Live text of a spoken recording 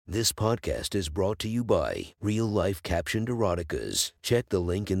This podcast is brought to you by Real Life Captioned Eroticas. Check the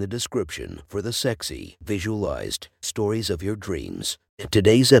link in the description for the sexy, visualized stories of your dreams.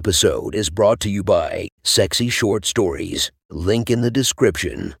 Today's episode is brought to you by Sexy Short Stories. Link in the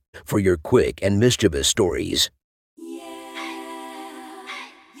description for your quick and mischievous stories.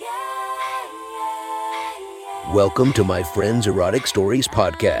 Welcome to my friend's Erotic Stories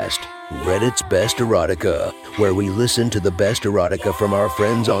podcast, Reddit's Best Erotica, where we listen to the best erotica from our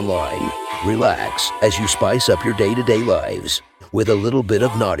friends online. Relax as you spice up your day-to-day lives with a little bit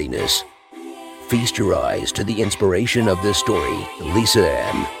of naughtiness. Feast your eyes to the inspiration of this story, Lisa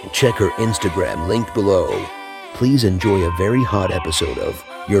M. Check her Instagram linked below. Please enjoy a very hot episode of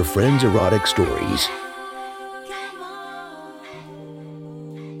Your Friend's Erotic Stories.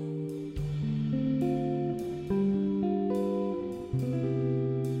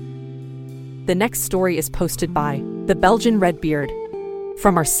 The next story is posted by the Belgian Redbeard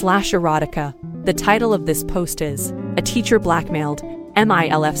from our /erotica. The title of this post is A Teacher Blackmailed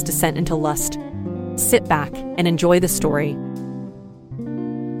MILF's Descent into Lust. Sit back and enjoy the story.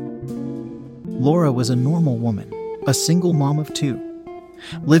 Laura was a normal woman, a single mom of two,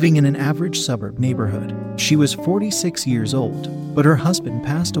 living in an average suburb neighborhood. She was 46 years old, but her husband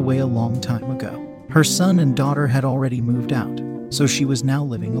passed away a long time ago. Her son and daughter had already moved out, so she was now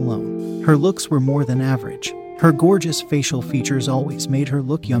living alone. Her looks were more than average. Her gorgeous facial features always made her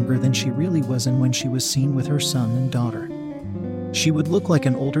look younger than she really was, and when she was seen with her son and daughter, she would look like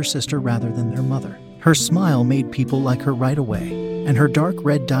an older sister rather than their mother. Her smile made people like her right away, and her dark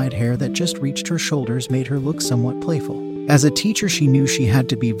red dyed hair that just reached her shoulders made her look somewhat playful. As a teacher, she knew she had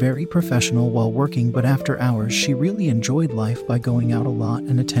to be very professional while working, but after hours she really enjoyed life by going out a lot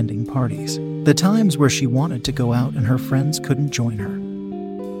and attending parties. The times where she wanted to go out and her friends couldn't join her,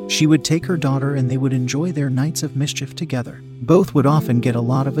 she would take her daughter and they would enjoy their nights of mischief together. Both would often get a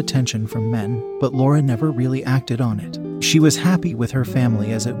lot of attention from men, but Laura never really acted on it. She was happy with her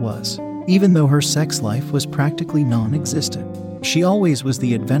family as it was, even though her sex life was practically non-existent. She always was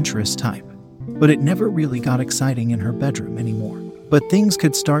the adventurous type, but it never really got exciting in her bedroom anymore. But things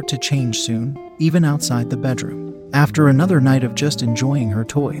could start to change soon, even outside the bedroom. After another night of just enjoying her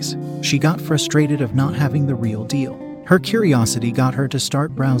toys, she got frustrated of not having the real deal. Her curiosity got her to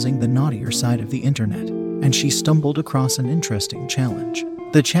start browsing the naughtier side of the internet, and she stumbled across an interesting challenge.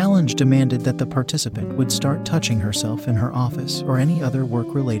 The challenge demanded that the participant would start touching herself in her office or any other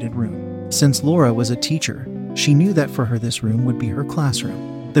work-related room. Since Laura was a teacher, she knew that for her this room would be her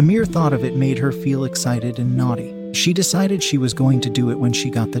classroom. The mere thought of it made her feel excited and naughty. She decided she was going to do it when she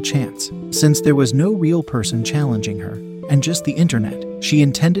got the chance. Since there was no real person challenging her, and just the internet, she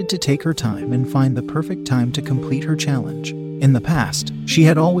intended to take her time and find the perfect time to complete her challenge. In the past, she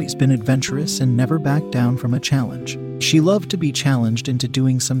had always been adventurous and never backed down from a challenge. She loved to be challenged into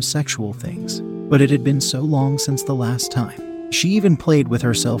doing some sexual things, but it had been so long since the last time. She even played with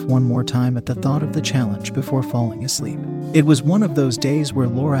herself one more time at the thought of the challenge before falling asleep. It was one of those days where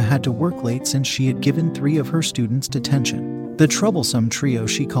Laura had to work late since she had given 3 of her students detention. The troublesome trio,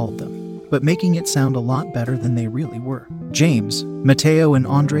 she called them, but making it sound a lot better than they really were. James, Mateo, and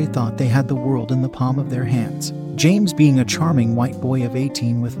Andre thought they had the world in the palm of their hands. James being a charming white boy of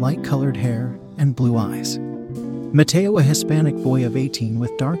 18 with light-colored hair and blue eyes. Mateo, a Hispanic boy of 18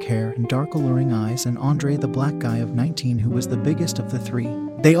 with dark hair and dark alluring eyes, and Andre, the black guy of 19 who was the biggest of the 3.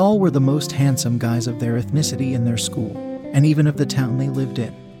 They all were the most handsome guys of their ethnicity in their school, and even of the town they lived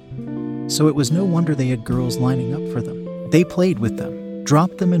in. So it was no wonder they had girls lining up for them. They played with them,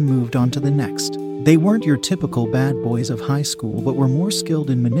 dropped them, and moved on to the next. They weren't your typical bad boys of high school, but were more skilled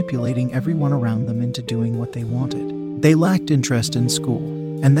in manipulating everyone around them into doing what they wanted. They lacked interest in school,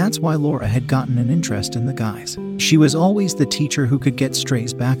 and that's why Laura had gotten an interest in the guys. She was always the teacher who could get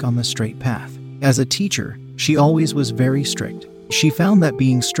strays back on the straight path. As a teacher, she always was very strict. She found that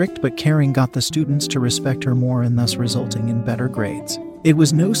being strict but caring got the students to respect her more, and thus resulting in better grades. It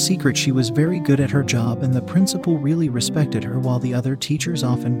was no secret she was very good at her job, and the principal really respected her, while the other teachers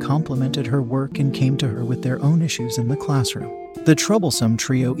often complimented her work and came to her with their own issues in the classroom. The troublesome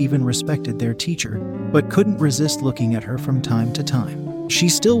trio even respected their teacher, but couldn't resist looking at her from time to time. She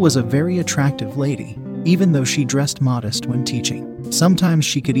still was a very attractive lady, even though she dressed modest when teaching. Sometimes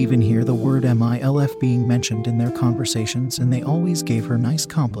she could even hear the word MILF being mentioned in their conversations, and they always gave her nice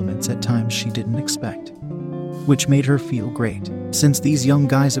compliments at times she didn't expect, which made her feel great, since these young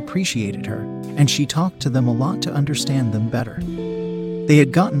guys appreciated her, and she talked to them a lot to understand them better. They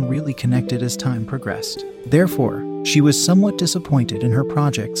had gotten really connected as time progressed. Therefore, she was somewhat disappointed in her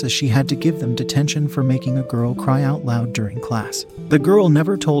projects, as she had to give them detention for making a girl cry out loud during class. The girl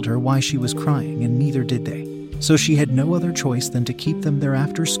never told her why she was crying, and neither did they. so she had no other choice than to keep them there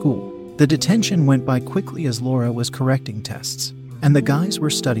after school. The detention went by quickly as Laura was correcting tests, and the guys were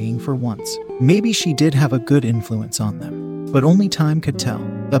studying for once. Maybe she did have a good influence on them, but only time could tell.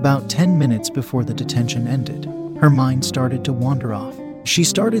 About 10 minutes before the detention ended, her mind started to wander off. She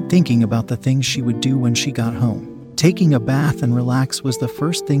started thinking about the things she would do when she got home. Taking a bath and relax was the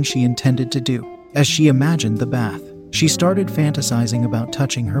first thing she intended to do. As she imagined the bath, she started fantasizing about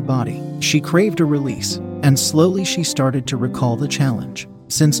touching her body. She craved a release, and slowly she started to recall the challenge.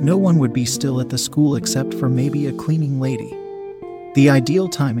 Since no one would be still at the school except for maybe a cleaning lady, the ideal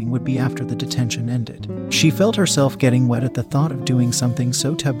timing would be after the detention ended. She felt herself getting wet at the thought of doing something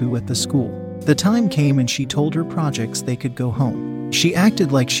so taboo at the school. The time came and she told her projects they could go home. She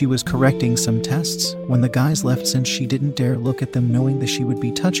acted like she was correcting some tests when the guys left, since she didn't dare look at them, knowing that she would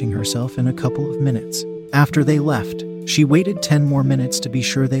be touching herself in a couple of minutes. After they left, she waited 10 more minutes to be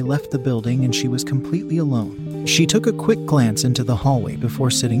sure they left the building and she was completely alone. She took a quick glance into the hallway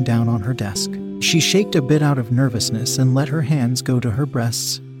before sitting down on her desk. She shaked a bit out of nervousness and let her hands go to her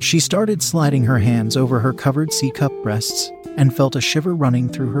breasts. She started sliding her hands over her covered C-cup breasts and felt a shiver running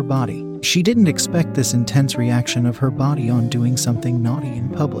through her body. She didn't expect this intense reaction of her body on doing something naughty in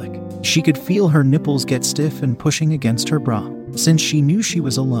public. She could feel her nipples get stiff and pushing against her bra. Since she knew she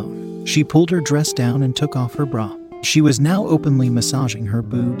was alone, she pulled her dress down and took off her bra. She was now openly massaging her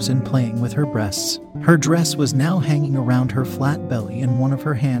boobs and playing with her breasts. Her dress was now hanging around her flat belly and one of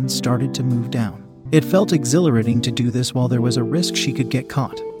her hands started to move down. It felt exhilarating to do this while there was a risk she could get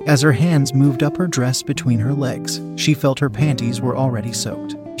caught. As her hands moved up her dress between her legs, she felt her panties were already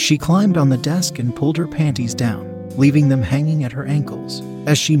soaked. She climbed on the desk and pulled her panties down, leaving them hanging at her ankles.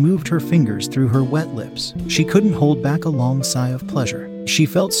 As she moved her fingers through her wet lips, she couldn't hold back a long sigh of pleasure. She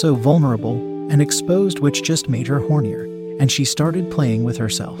felt so vulnerable and exposed, which just made her hornier, and she started playing with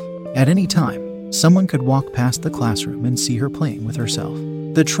herself. At any time, someone could walk past the classroom and see her playing with herself.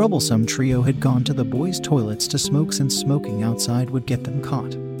 The troublesome trio had gone to the boys' toilets to smoke, since smoking outside would get them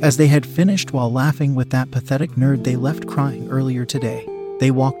caught. As they had finished while laughing with that pathetic nerd they left crying earlier today,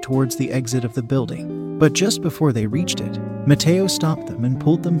 they walked towards the exit of the building. But just before they reached it, Mateo stopped them and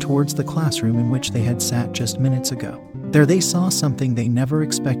pulled them towards the classroom in which they had sat just minutes ago. There they saw something they never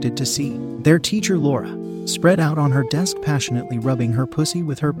expected to see. Their teacher, Laura, spread out on her desk, passionately rubbing her pussy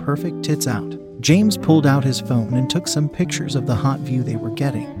with her perfect tits out. James pulled out his phone and took some pictures of the hot view they were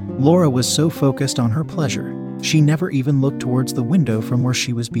getting. Laura was so focused on her pleasure, she never even looked towards the window from where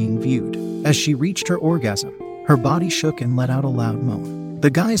she was being viewed. As she reached her orgasm, her body shook and let out a loud moan. The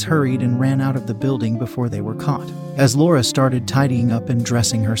guys hurried and ran out of the building before they were caught. As Laura started tidying up and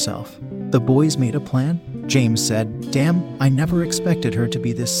dressing herself, the boys made a plan. James said, "Damn, I never expected her to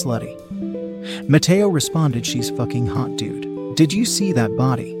be this slutty." Mateo responded, "She's fucking hot, dude. Did you see that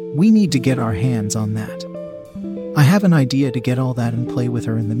body? We need to get our hands on that. I have an idea to get all that and play with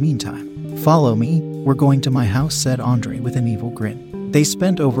her in the meantime. Follow me, we're going to my house," said Andre with an evil grin. They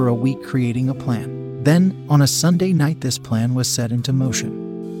spent over a week creating a plan. Then, on a Sunday night, this plan was set into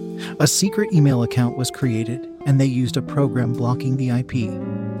motion. A secret email account was created, and they used a program blocking the IP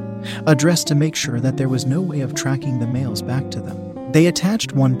address to make sure that there was no way of tracking the mails back to them. They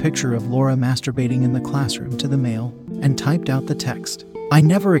attached one picture of Laura masturbating in the classroom to the mail and typed out the text. "I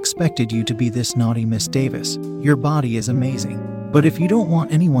never expected you to be this naughty, Miss Davis. Your body is amazing. But if you don't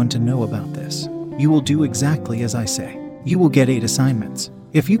want anyone to know about this, you will do exactly as I say. You will get 8 assignments.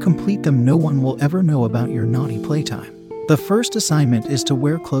 If you complete them, no one will ever know about your naughty playtime. The first assignment is to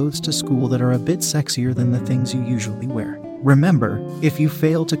wear clothes to school that are a bit sexier than the things you usually wear. Remember, if you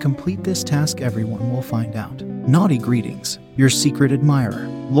fail to complete this task, everyone will find out. Naughty greetings, your secret admirer."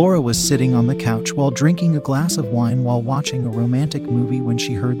 Laura was sitting on the couch while drinking a glass of wine while watching a romantic movie when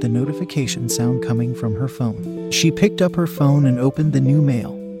she heard the notification sound coming from her phone. She picked up her phone and opened the new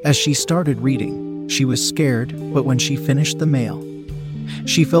mail. As she started reading, she was scared, but when she finished the mail,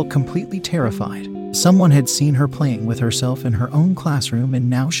 she felt completely terrified. Someone had seen her playing with herself in her own classroom, and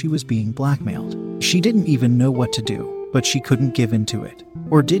now she was being blackmailed. She didn't even know what to do, but she couldn't give in to it.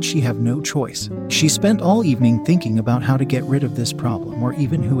 Or did she have no choice? She spent all evening thinking about how to get rid of this problem, or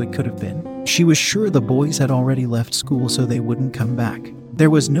even who it could have been. She was sure the boys had already left school, so they wouldn't come back. There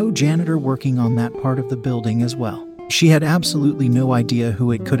was no janitor working on that part of the building as well. She had absolutely no idea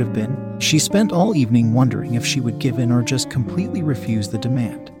who it could have been. She spent all evening wondering if she would give in or just completely refuse the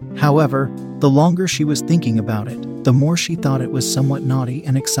demand. However, the longer she was thinking about it, the more she thought it was somewhat naughty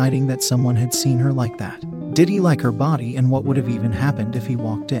and exciting that someone had seen her like that. Did he like her body, and what would have even happened if he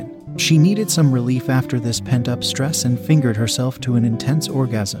walked in? She needed some relief after this pent-up stress and fingered herself to an intense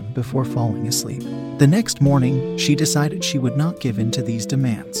orgasm before falling asleep. The next morning, she decided she would not give in to these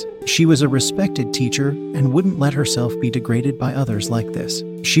demands. She was a respected teacher and wouldn't let herself be degraded by others like this.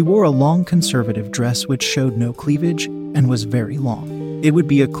 She wore a long conservative dress which showed no cleavage and was very long. It would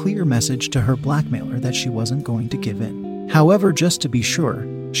be a clear message to her blackmailer that she wasn't going to give in. However, just to be sure,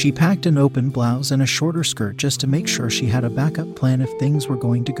 she packed an open blouse and a shorter skirt just to make sure she had a backup plan if things were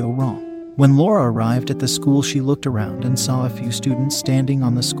going to go wrong. When Laura arrived at the school, she looked around and saw a few students standing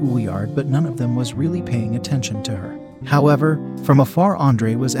on the schoolyard, but none of them was really paying attention to her. However, from afar,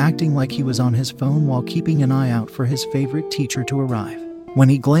 Andre was acting like he was on his phone while keeping an eye out for his favorite teacher to arrive. When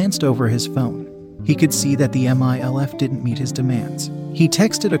he glanced over his phone, he could see that the MILF didn't meet his demands. He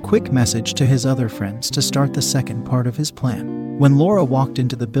texted a quick message to his other friends to start the second part of his plan. When Laura walked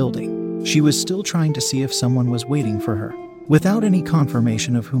into the building, she was still trying to see if someone was waiting for her. Without any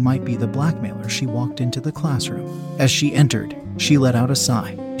confirmation of who might be the blackmailer, she walked into the classroom. As she entered, she let out a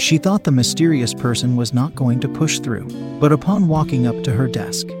sigh. She thought the mysterious person was not going to push through, but upon walking up to her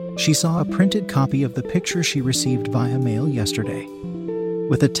desk, she saw a printed copy of the picture she received via mail yesterday,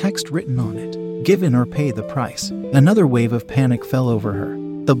 with a text written on it, "Give in or pay the price." Another wave of panic fell over her.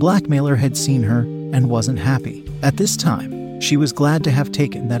 The blackmailer had seen her and wasn't happy. At this time, she was glad to have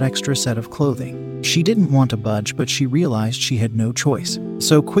taken that extra set of clothing. She didn't want to budge, but she realized she had no choice.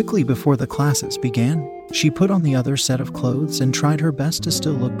 So quickly before the classes began, she put on the other set of clothes and tried her best to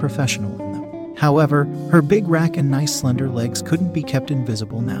still look professional in them. However, her big rack and nice slender legs couldn't be kept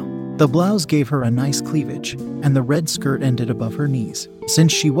invisible now. The blouse gave her a nice cleavage, and the red skirt ended above her knees.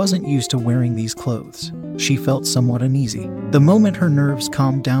 Since she wasn't used to wearing these clothes, she felt somewhat uneasy. The moment her nerves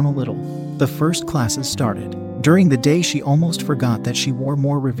calmed down a little, the first classes started. During the day, she almost forgot that she wore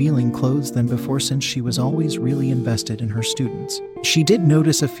more revealing clothes than before, since she was always really invested in her students. She did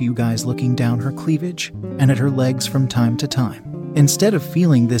notice a few guys looking down her cleavage and at her legs from time to time. Instead of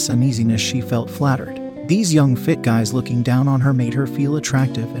feeling this uneasiness, she felt flattered. These young fit guys looking down on her made her feel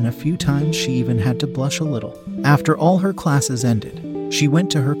attractive, and a few times she even had to blush a little. After all her classes ended, she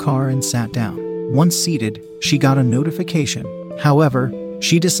went to her car and sat down. Once seated, she got a notification. However,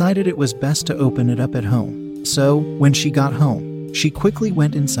 she decided it was best to open it up at home. So, when she got home, she quickly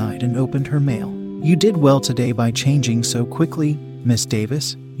went inside and opened her mail. "You did well today by changing so quickly, Miss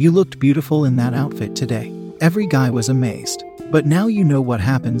Davis. You looked beautiful in that outfit today." Every guy was amazed. "But now you know what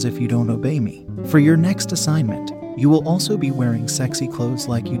happens if you don't obey me. For your next assignment, you will also be wearing sexy clothes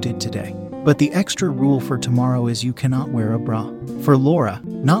like you did today. But the extra rule for tomorrow is you cannot wear a bra." For Laura,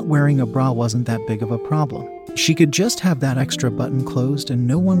 not wearing a bra wasn't that big of a problem. She could just have that extra button closed and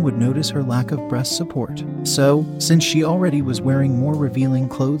no one would notice her lack of breast support. So, since she already was wearing more revealing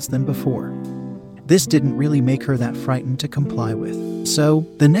clothes than before, this didn't really make her that frightened to comply with. So,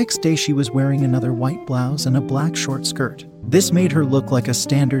 the next day she was wearing another white blouse and a black short skirt. This made her look like a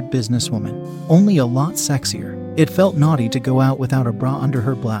standard businesswoman, only a lot sexier. It felt naughty to go out without a bra under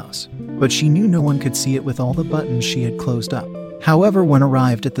her blouse, but she knew no one could see it with all the buttons she had closed up. However, when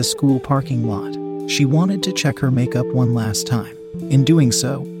arrived at the school parking lot, she wanted to check her makeup one last time. In doing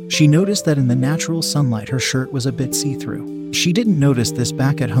so, she noticed that in the natural sunlight her shirt was a bit see-through. She didn't notice this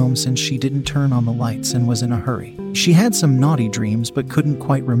back at home since she didn't turn on the lights and was in a hurry. She had some naughty dreams but couldn't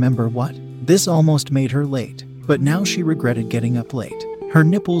quite remember what. This almost made her late, but now she regretted getting up late. Her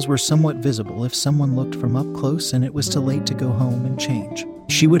nipples were somewhat visible if someone looked from up close, and it was too late to go home and change.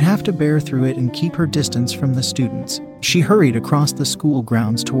 She would have to bear through it and keep her distance from the students. She hurried across the school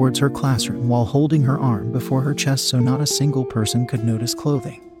grounds towards her classroom while holding her arm before her chest so not a single person could notice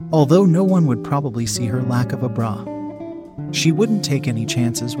clothing. Although no one would probably see her lack of a bra, she wouldn't take any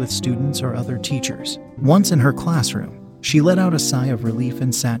chances with students or other teachers. Once in her classroom, she let out a sigh of relief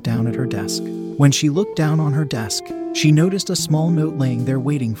and sat down at her desk. When she looked down on her desk, she noticed a small note laying there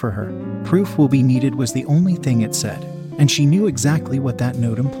waiting for her. "Proof will be needed" was the only thing it said, and she knew exactly what that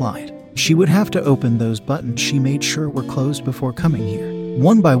note implied. She would have to open those buttons she made sure were closed before coming here.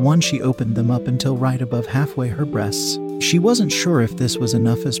 One by one she opened them up until right above halfway her breasts. She wasn't sure if this was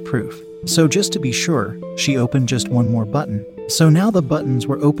enough as proof, so just to be sure, she opened just one more button. So now the buttons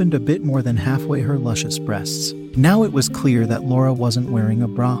were opened a bit more than halfway her luscious breasts. Now it was clear that Laura wasn't wearing a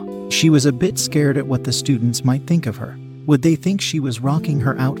bra. She was a bit scared at what the students might think of her. Would they think she was rocking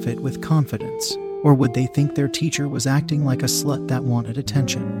her outfit with confidence? Or would they think their teacher was acting like a slut that wanted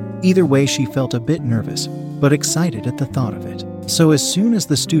attention? Either way, she felt a bit nervous, but excited at the thought of it. So as soon as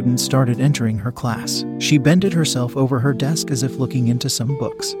the students started entering her class, she bended herself over her desk as if looking into some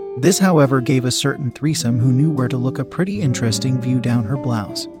books. This, however, gave a certain threesome who knew where to look a pretty interesting view down her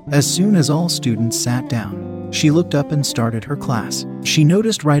blouse. As soon as all students sat down, she looked up and started her class. She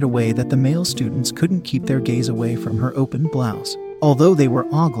noticed right away that the male students couldn't keep their gaze away from her open blouse, although they were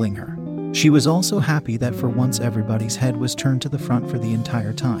ogling her. She was also happy that for once everybody's head was turned to the front for the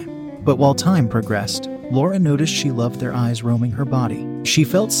entire time. But while time progressed, Laura noticed she loved their eyes roaming her body. She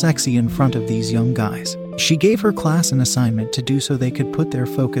felt sexy in front of these young guys. She gave her class an assignment to do so they could put their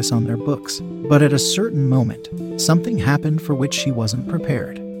focus on their books. But at a certain moment, something happened for which she wasn't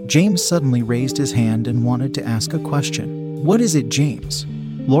prepared. James suddenly raised his hand and wanted to ask a question. "What is it, James?"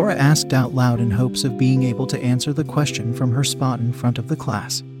 Laura asked out loud in hopes of being able to answer the question from her spot in front of the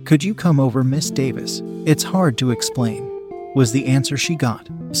class. "Could you come over, Miss Davis? It's hard to explain," was the answer she got.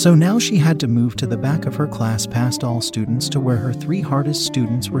 So now she had to move to the back of her class past all students to where her 3 hardest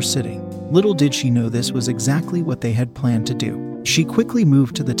students were sitting. Little did she know this was exactly what they had planned to do. She quickly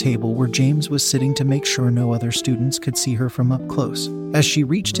moved to the table where James was sitting to make sure no other students could see her from up close. As she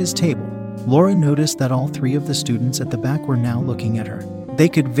reached his table, Laura noticed that all 3 of the students at the back were now looking at her. They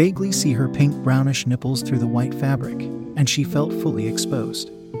could vaguely see her pink-brownish nipples through the white fabric, and she felt fully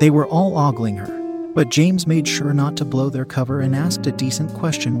exposed. They were all ogling her. But James made sure not to blow their cover and asked a decent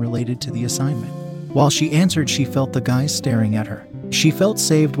question related to the assignment. While she answered, she felt the guys staring at her. She felt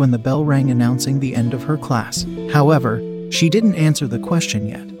saved when the bell rang announcing the end of her class. However, she didn't answer the question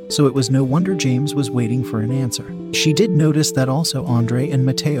yet, so it was no wonder James was waiting for an answer. She did notice that also Andre and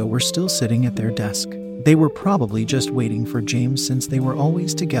Mateo were still sitting at their desk. They were probably just waiting for James since they were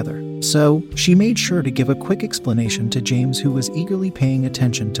always together. So, she made sure to give a quick explanation to James, who was eagerly paying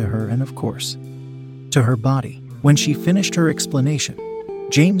attention to her and, of course, to her body. When she finished her explanation,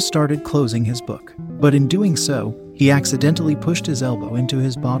 James started closing his book. But in doing so, he accidentally pushed his elbow into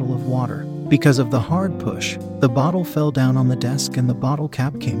his bottle of water. Because of the hard push, the bottle fell down on the desk and the bottle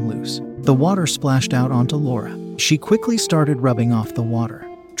cap came loose. The water splashed out onto Laura. She quickly started rubbing off the water,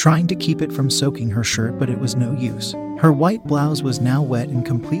 trying to keep it from soaking her shirt, but it was no use. Her white blouse was now wet and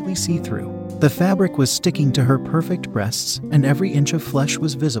completely see-through. The fabric was sticking to her perfect breasts, and every inch of flesh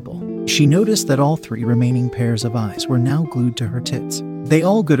was visible. She noticed that all 3 remaining pairs of eyes were now glued to her tits. They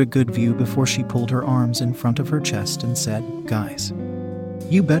all got a good view before she pulled her arms in front of her chest and said, "Guys,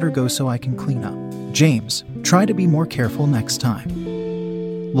 you better go so I can clean up. James, try to be more careful next time,"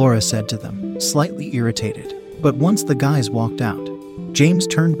 Laura said to them, slightly irritated. But once the guys walked out, James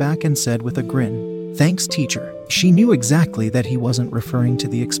turned back and said with a grin, "Thanks, teacher." She knew exactly that he wasn't referring to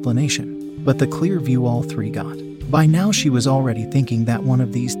the explanation, but the clear view all 3 got. By now she was already thinking that one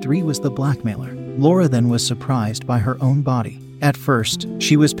of these 3 was the blackmailer. Laura then was surprised by her own body. At first,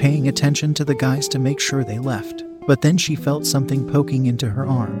 she was paying attention to the guys to make sure they left, but then she felt something poking into her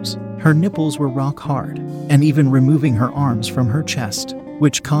arms. Her nipples were rock hard, and even removing her arms from her chest,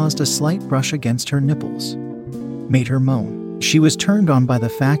 which caused a slight brush against her nipples, made her moan. She was turned on by the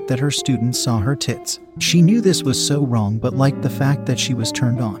fact that her students saw her tits. She knew this was so wrong, but liked the fact that she was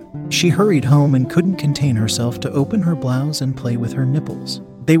turned on. She hurried home and couldn't contain herself to open her blouse and play with her nipples.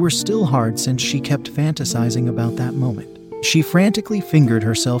 They were still hard since she kept fantasizing about that moment. She frantically fingered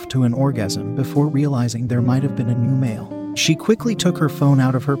herself to an orgasm before realizing there might have been a new mail. She quickly took her phone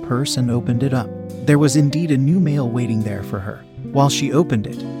out of her purse and opened it up. There was indeed a new mail waiting there for her. While she opened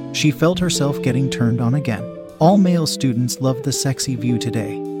it, she felt herself getting turned on again. "All male students loved the sexy view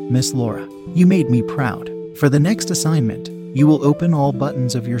today, Miss Laura. You made me proud. For the next assignment, you will open all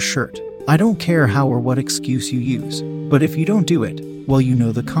buttons of your shirt. I don't care how or what excuse you use, but if you don't do it, well, you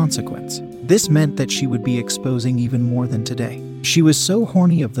know the consequence." This meant that she would be exposing even more than today. She was so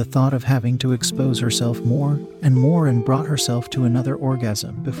horny of the thought of having to expose herself more and brought herself to another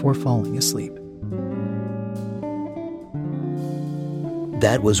orgasm before falling asleep.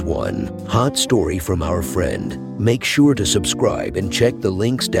 That was one hot story from our friend. Make sure to subscribe and check the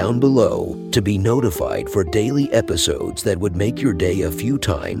links down below to be notified for daily episodes that would make your day a few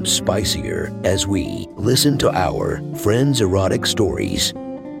times spicier as we listen to our friends' erotic stories.